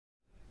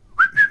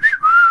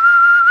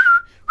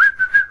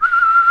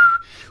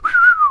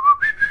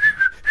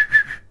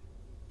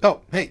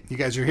Oh, hey, you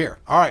guys are here.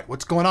 All right,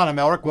 what's going on? I'm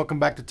Elric. Welcome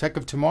back to Tech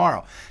of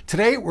Tomorrow.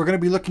 Today, we're going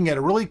to be looking at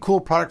a really cool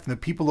product from the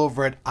people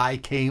over at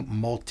IK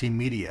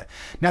Multimedia.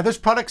 Now, this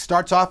product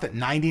starts off at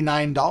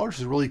 $99.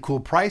 It's a really cool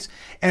price,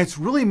 and it's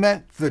really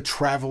meant for the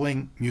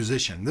traveling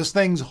musician. This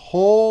thing's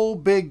whole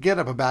big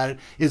get-up about it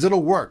is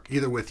it'll work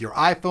either with your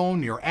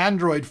iPhone, your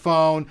Android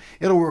phone,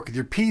 it'll work with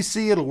your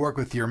PC, it'll work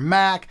with your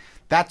Mac.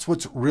 That's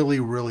what's really,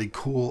 really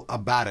cool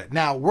about it.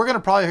 Now, we're going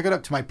to probably hook it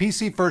up to my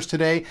PC first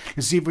today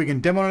and see if we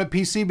can demo it on a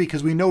PC,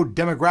 because we know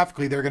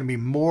demographically there are going to be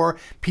more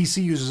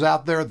PC users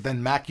out there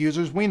than Mac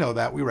users. We know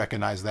that. We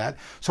recognize that.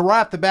 So right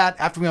off the bat,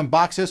 after we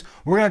unbox this,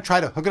 we're going to try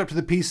to hook it up to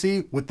the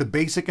PC with the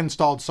basic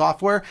installed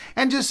software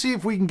and just see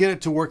if we can get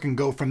it to work and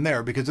go from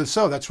there, because if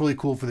so, that's really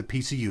cool for the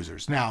PC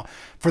users. Now,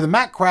 for the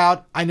Mac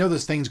crowd, I know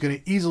this thing's going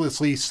to easily,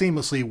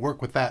 seamlessly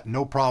work with that.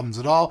 No problems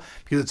at all,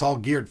 because it's all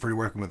geared for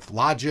working with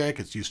Logic.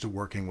 It's used to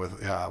working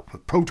with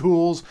Pro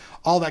Tools,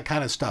 all that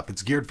kind of stuff.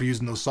 It's geared for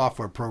using those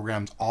software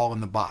programs all in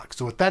the box.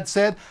 So with that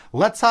said,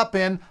 let's hop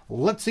in.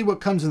 Let's see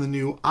what comes in the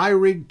new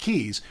iRig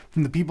keys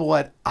from the people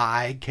at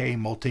IK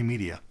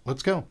Multimedia.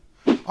 Let's go.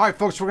 All right,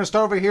 folks, we're going to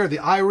start over here. The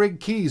iRig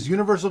keys,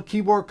 universal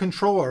keyboard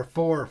controller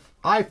for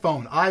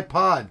iPhone,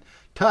 iPod,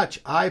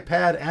 Touch,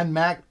 iPad, and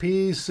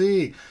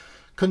MacPC.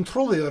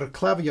 Controller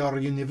clavier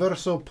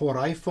universal por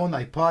iPhone,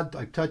 iPod,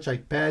 iTouch,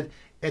 iPad,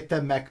 et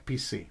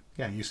MacPC.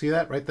 Yeah, you see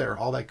that right there,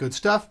 all that good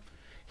stuff.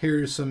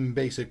 Here's some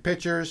basic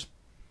pictures.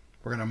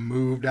 We're going to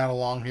move down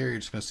along here. You're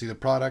just going to see the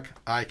product.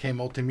 IK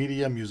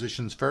Multimedia,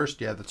 musicians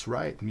first. Yeah, that's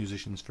right.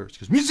 Musicians first,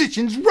 because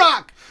musicians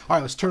rock. All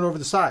right, let's turn over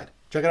the side.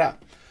 Check it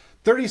out.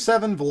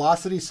 37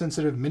 velocity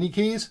sensitive mini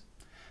keys,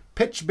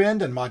 pitch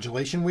bend and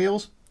modulation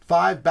wheels,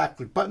 5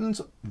 backlit buttons,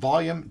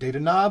 volume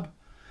data knob,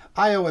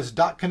 iOS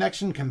dock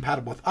connection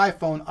compatible with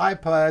iPhone,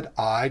 iPad,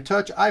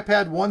 iTouch,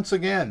 iPad once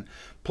again,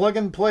 plug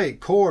and play,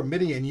 core,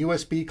 MIDI, and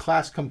USB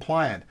class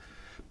compliant,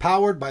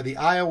 powered by the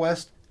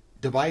iOS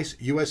device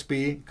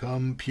USB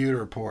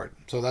computer port.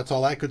 So that's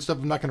all that good stuff.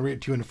 I'm not going to read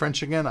it to you in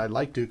French again. I'd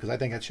like to, because I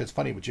think that shit's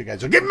funny, but you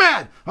guys are getting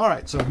mad. All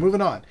right, so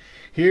moving on.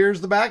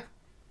 Here's the back,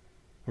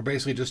 where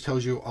basically just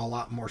tells you a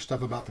lot more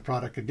stuff about the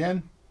product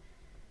again.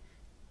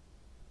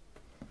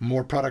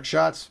 More product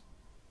shots.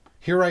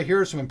 Here, right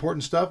here, some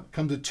important stuff.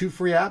 Comes with 2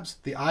 free apps: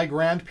 the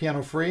iGrand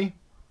Piano Free,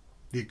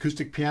 the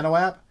Acoustic Piano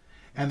app,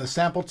 and the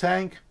Sample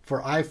Tank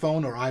for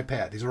iPhone or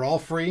iPad. These are all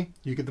free.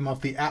 You get them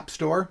off the App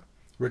Store.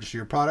 Register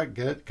your product,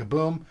 get it,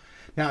 kaboom.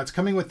 Now it's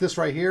coming with this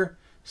right here,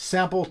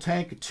 Sample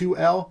Tank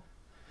 2L.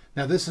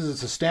 Now it's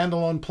a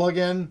standalone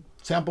plug-in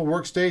sample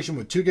workstation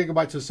with 2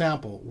 gigabytes of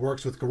sample.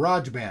 Works with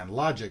GarageBand,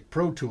 Logic,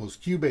 Pro Tools,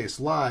 Cubase,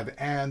 Live,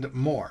 and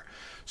more.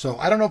 So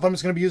I don't know if I'm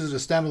just going to be using it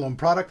as a standalone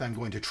product. I'm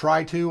going to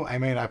try to. I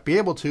may not be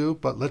able to,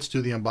 but let's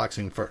do the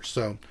unboxing first.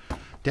 So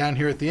down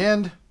here at the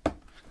end,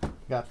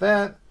 got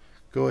that.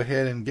 Go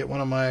ahead and get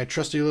one of my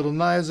trusty little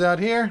knives out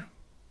here.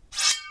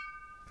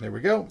 There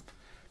we go.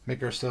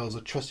 Make ourselves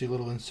a trusty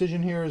little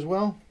incision here as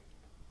well.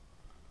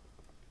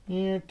 All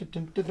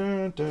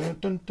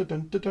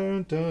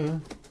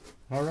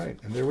right,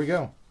 and there we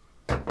go.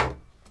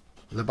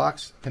 The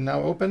box can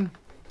now open.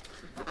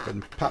 Go ahead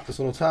and pop this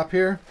little top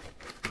here.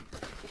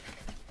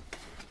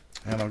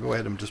 And I'll go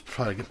ahead and just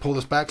try to pull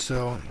this back,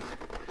 so I'm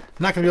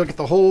not going to be able to get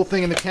the whole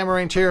thing in the camera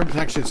range here.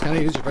 Actually, it's kind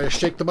of easy if I just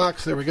shake the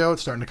box. There we go.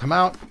 It's starting to come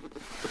out.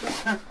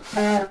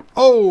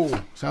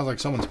 Oh, sounds like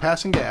someone's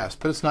passing gas,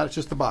 but it's not. It's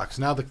just the box.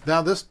 Now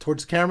this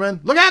towards the cameraman.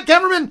 Look out,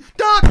 cameraman!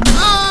 Duck!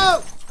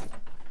 Oh!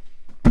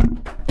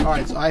 All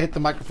right, so I hit the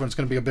microphone. It's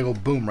going to be a big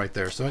old boom right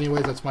there. So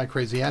anyways, that's my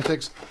crazy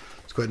antics.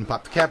 Let's go ahead and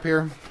pop the cap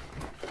here.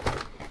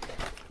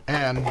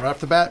 And right off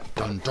the bat,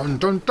 dun dun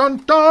dun dun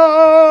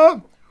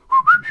dun!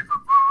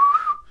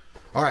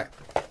 All right,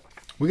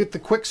 we get the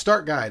quick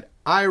start guide.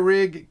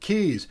 iRig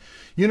keys,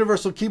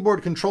 universal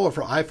keyboard controller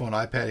for iPhone,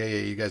 iPad. Yeah,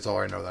 you guys all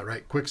already know that,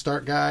 right? Quick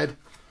start guide.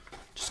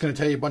 Just going to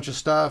tell you a bunch of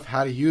stuff,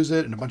 how to use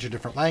it in a bunch of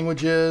different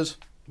languages,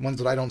 ones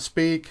that I don't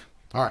speak.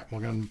 All right,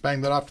 we're going to bang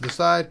that off to the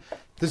side.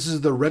 This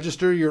is the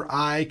register your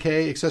IK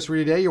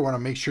accessory today. You want to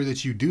make sure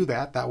that you do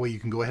that. That way you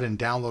can go ahead and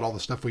download all the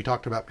stuff we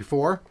talked about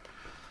before.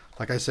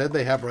 Like I said,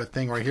 they have a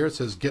thing right here. It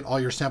says get all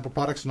your sample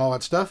products and all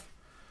that stuff.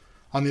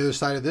 On the other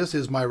side of this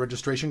is my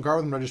registration card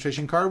with my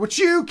registration card, which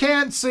you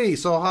can't see.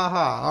 So,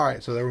 haha. All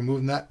right, so we're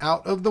moving that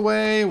out of the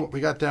way. What we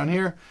got down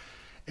here,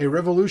 a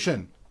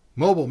Revolution,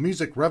 mobile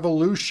music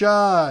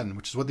revolution,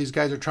 which is what these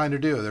guys are trying to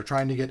do. They're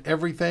trying to get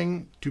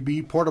everything to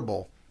be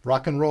portable,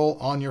 rock and roll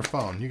on your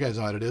phone. You guys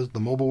know what it is. The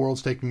mobile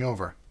world's taking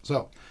over.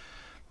 So,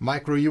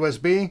 micro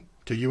USB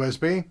to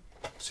USB.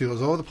 See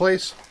those all over the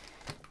place.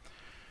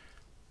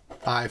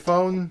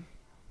 iPhone.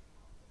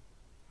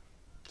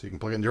 So you can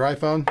plug it into your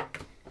iPhone.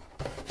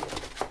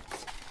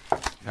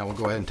 Now we'll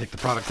go ahead and take the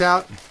product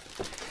out.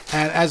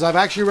 And as I've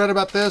actually read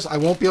about this, I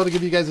won't be able to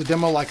give you guys a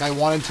demo like I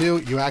wanted to.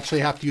 You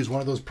actually have to use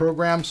one of those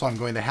programs, so I'm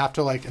going to have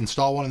to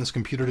install one on this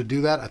computer to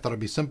do that. I thought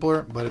it'd be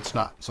simpler, but it's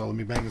not. So let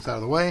me bang this out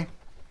of the way.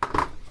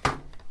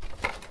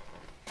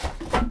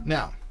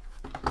 Now,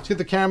 let's get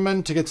the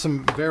cameraman to get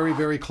some very,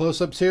 very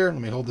close-ups here.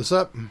 Let me hold this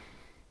up.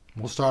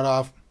 We'll start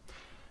off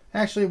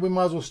Actually, we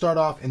might as well start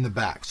off in the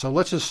back. So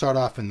let's just start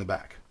off in the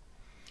back.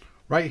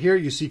 Right here,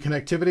 you see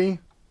connectivity.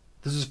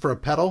 This is for a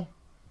pedal.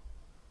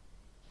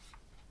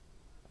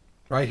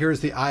 Right here is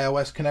the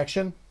iOS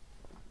connection.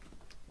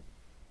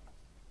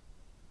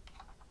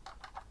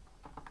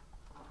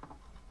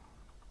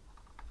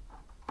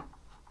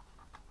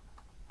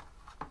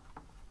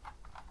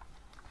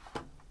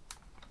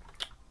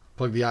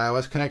 Plug the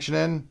iOS connection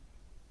in,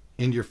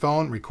 into your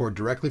phone, record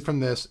directly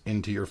from this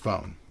into your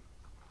phone.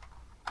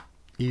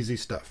 Easy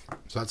stuff.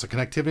 So that's the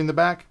connectivity in the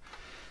back.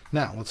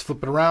 Now, let's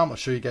flip it around. I'll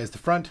show you guys the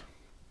front.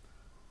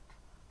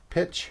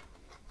 Pitch.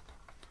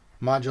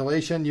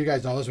 Modulation. You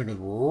guys know this one goes.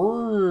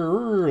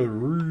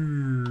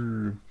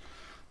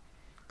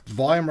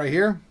 Volume right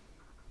here.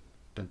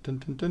 Dun, dun,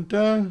 dun, dun,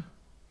 dun.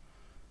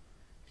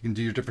 You can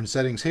do your different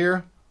settings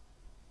here.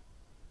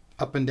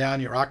 Up and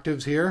down your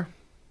octaves here.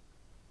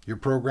 Your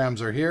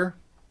programs are here.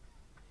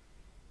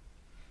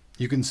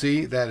 You can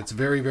see that it's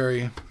very,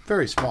 very,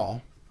 very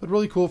small, but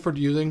really cool for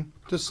using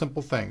just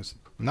simple things.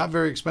 Not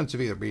very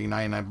expensive either, being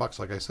 99 bucks,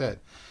 like I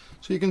said.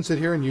 So you can sit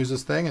here and use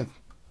this thing,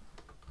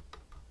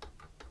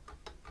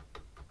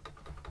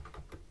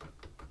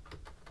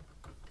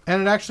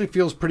 and it actually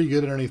feels pretty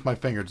good underneath my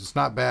fingers. It's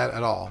not bad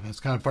at all. It's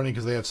kind of funny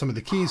because they have some of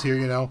the keys here,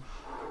 you know.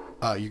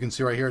 You can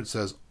see right here it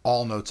says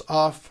all notes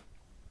off,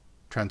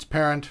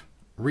 transparent,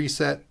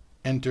 reset,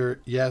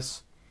 enter,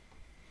 yes.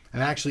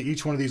 And actually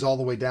each one of these all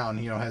the way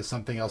down, you know, has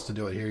something else to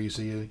do it. Here you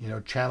see, you know,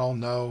 channel,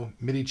 no,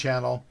 MIDI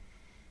channel,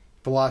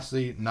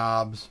 velocity,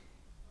 knobs,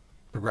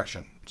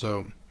 progression.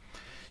 So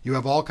you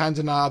have all kinds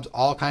of knobs,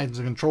 all kinds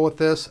of control with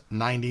this,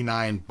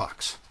 99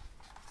 bucks.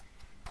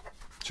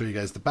 Show you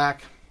guys the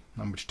back,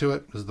 not much to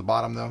it. This is the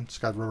bottom though. It's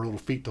got rubber little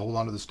feet to hold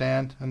onto the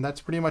stand, and that's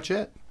pretty much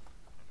it.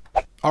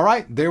 All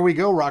right, there we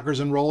go, rockers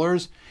and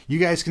rollers. You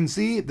guys can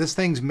see this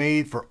thing's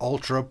made for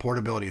ultra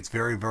portability. It's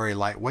very, very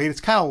lightweight.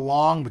 It's kind of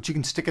long, but you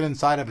can stick it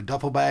inside of a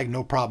duffel bag,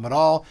 no problem at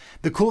all.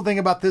 The cool thing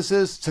about this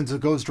is, since it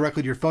goes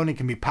directly to your phone and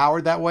can be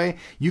powered that way,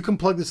 you can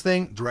plug this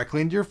thing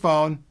directly into your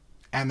phone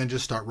and then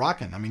just start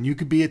rocking. I mean, you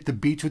could be at the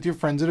beach with your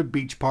friends at a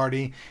beach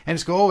party and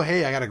just go, oh,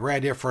 hey, I got a great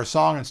idea for a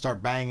song, and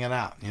start banging it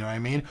out. You know what I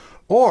mean?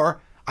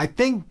 Or I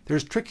think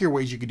there's trickier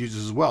ways you could use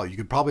this as well. You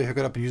could probably hook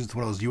it up and use it to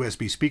one of those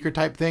USB speaker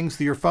type things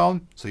through your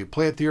phone. So you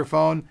play it through your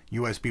phone,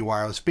 USB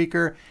wireless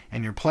speaker,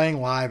 and you're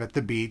playing live at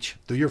the beach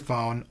through your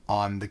phone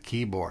on the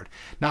keyboard.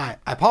 Now,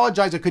 I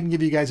apologize I couldn't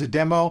give you guys a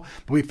demo,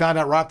 but we found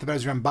out right after the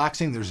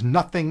unboxing, there's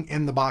nothing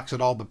in the box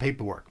at all but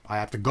paperwork. I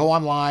have to go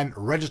online,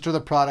 register the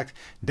product,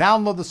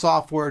 download the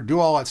software, do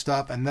all that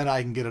stuff, and then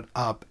I can get it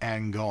up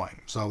and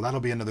going. So that'll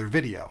be another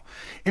video.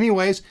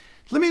 Anyways,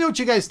 let me know what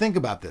you guys think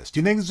about this. Do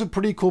you think this is a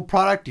pretty cool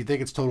product? Do you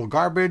think it's total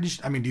garbage?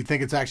 I mean, do you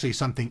think it's actually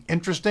something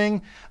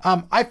interesting?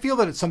 I feel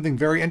that it's something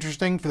very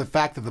interesting for the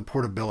fact of the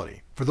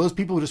portability. For those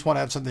people who just want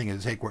to have something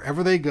to take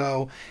wherever they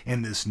go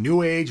in this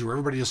new age where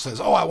everybody just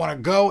says, oh, I want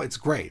to go, it's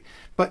great.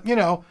 But, you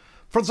know,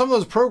 for some of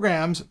those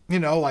programs, you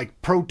know,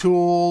 like Pro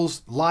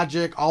Tools,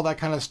 Logic, all that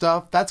kind of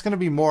stuff, that's going to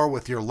be more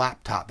with your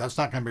laptop. That's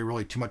not going to be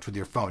really too much with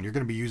your phone. You're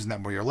going to be using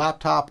that more your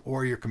laptop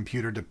or your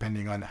computer,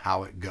 depending on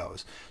how it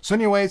goes. So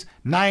anyways,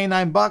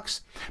 99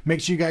 bucks.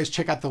 Make sure you guys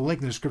check out the link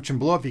in the description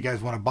below if you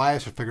guys want to buy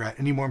us or figure out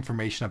any more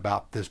information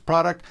about this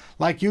product.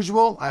 Like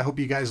usual, I hope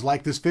you guys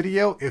like this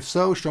video. If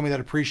so, show me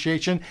that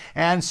appreciation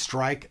and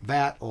strike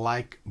that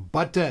like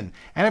button.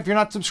 And if you're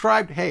not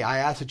subscribed, hey, I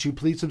ask that you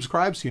please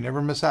subscribe so you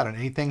never miss out on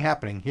anything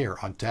happening here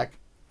on Tech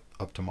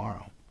of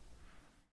Tomorrow.